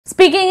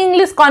Speaking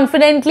English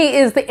confidently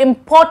is the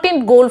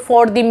important goal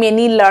for the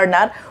many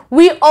learner.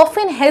 We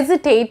often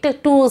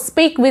hesitate to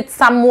speak with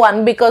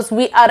someone because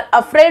we are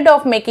afraid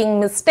of making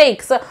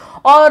mistakes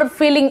or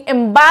feeling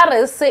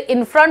embarrassed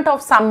in front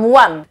of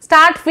someone.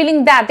 Start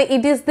feeling that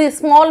it is the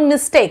small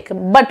mistake,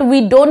 but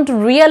we don't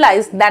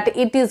realize that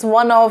it is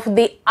one of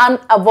the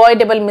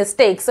unavoidable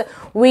mistakes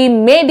we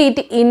made it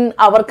in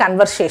our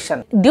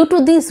conversation. Due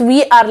to this,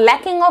 we are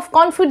lacking of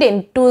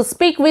confidence to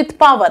speak with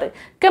power.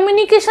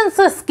 Communications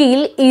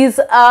skill is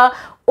a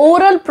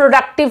oral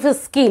productive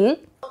skill.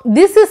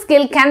 This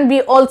skill can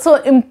be also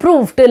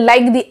improved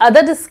like the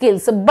other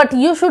skills, but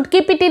you should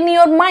keep it in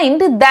your mind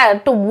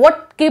that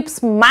what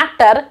keeps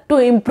matter to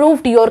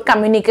improve your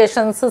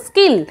communications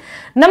skill.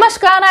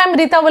 Namaskar, I am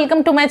Rita.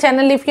 Welcome to my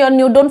channel. If you are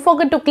new, don't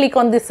forget to click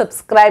on the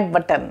subscribe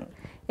button.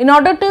 In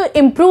order to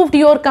improve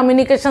your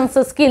communications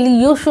skill,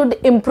 you should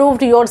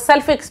improve your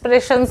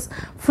self-expressions,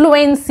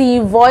 fluency,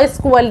 voice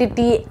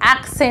quality,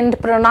 accent,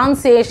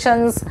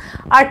 pronunciations,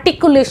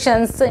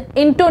 articulations,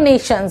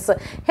 intonations.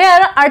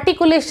 Here,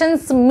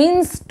 articulations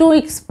means to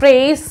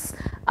express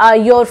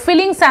your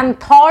feelings and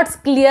thoughts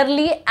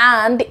clearly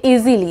and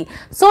easily,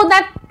 so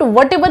that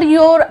whatever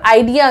your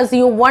ideas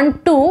you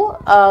want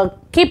to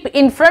keep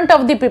in front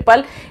of the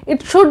people,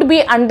 it should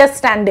be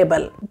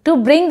understandable. To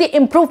bring the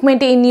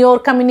improvement in your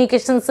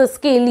communications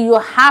skill, you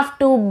have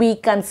to be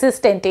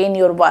consistent in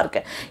your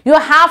work. You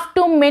have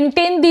to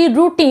maintain the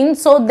routine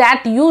so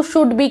that you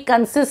should be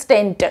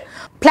consistent.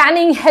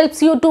 Planning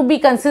helps you to be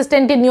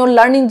consistent in your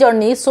learning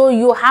journey, so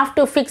you have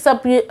to fix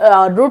up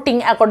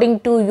routine according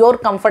to your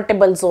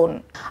comfortable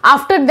zone.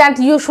 After that,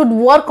 you should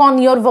work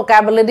on your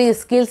vocabulary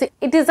skills.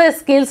 It is a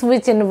skills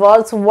which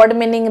involves word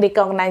meaning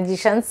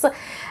recognitions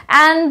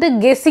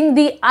and guessing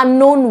the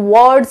unknown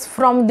words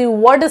from the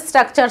word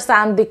structures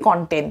and the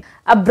content.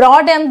 A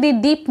broad and the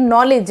deep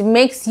knowledge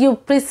makes you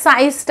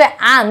precise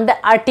and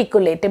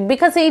articulate,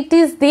 because it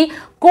is the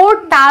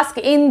core task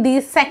in the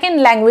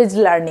second language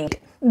learning.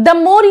 The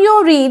more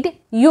you read,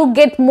 you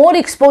get more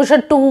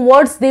exposure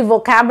towards the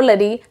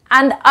vocabulary,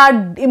 and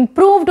an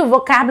improved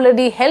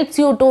vocabulary helps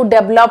you to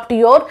develop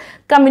your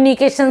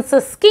communications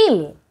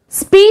skill.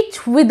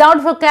 Speech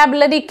without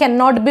vocabulary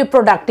cannot be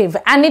productive,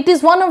 and it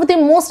is one of the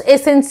most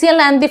essential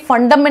and the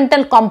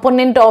fundamental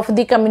component of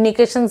the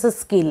communications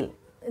skill.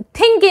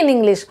 Think in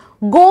English.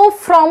 Go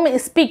from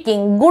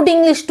speaking good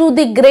English to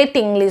the great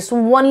English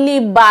only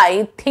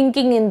by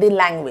thinking in the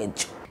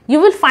language. You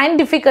will find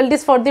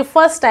difficulties for the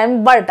first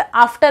time, but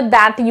after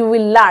that you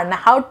will learn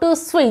how to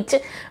switch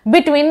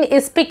between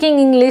speaking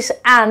English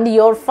and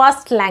your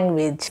first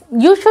language.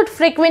 You should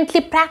frequently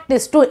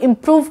practice to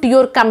improve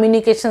your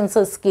communications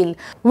skill.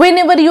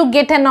 Whenever you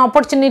get an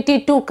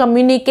opportunity to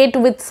communicate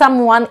with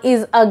someone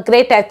is a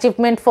great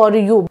achievement for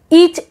you.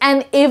 Each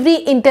and every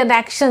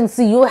interactions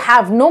you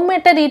have, no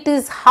matter it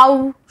is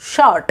how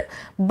short,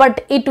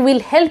 but it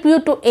will help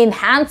you to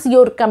enhance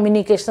your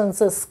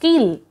communications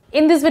skill.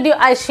 In this video,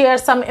 I share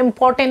some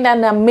important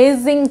and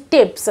amazing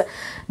tips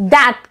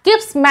that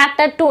keeps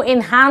matter to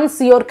enhance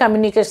your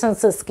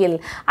communications skill.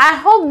 I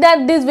hope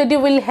that this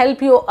video will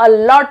help you a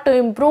lot to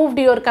improve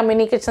your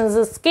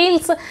communications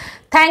skills.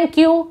 Thank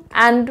you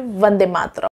and Vande Mataram.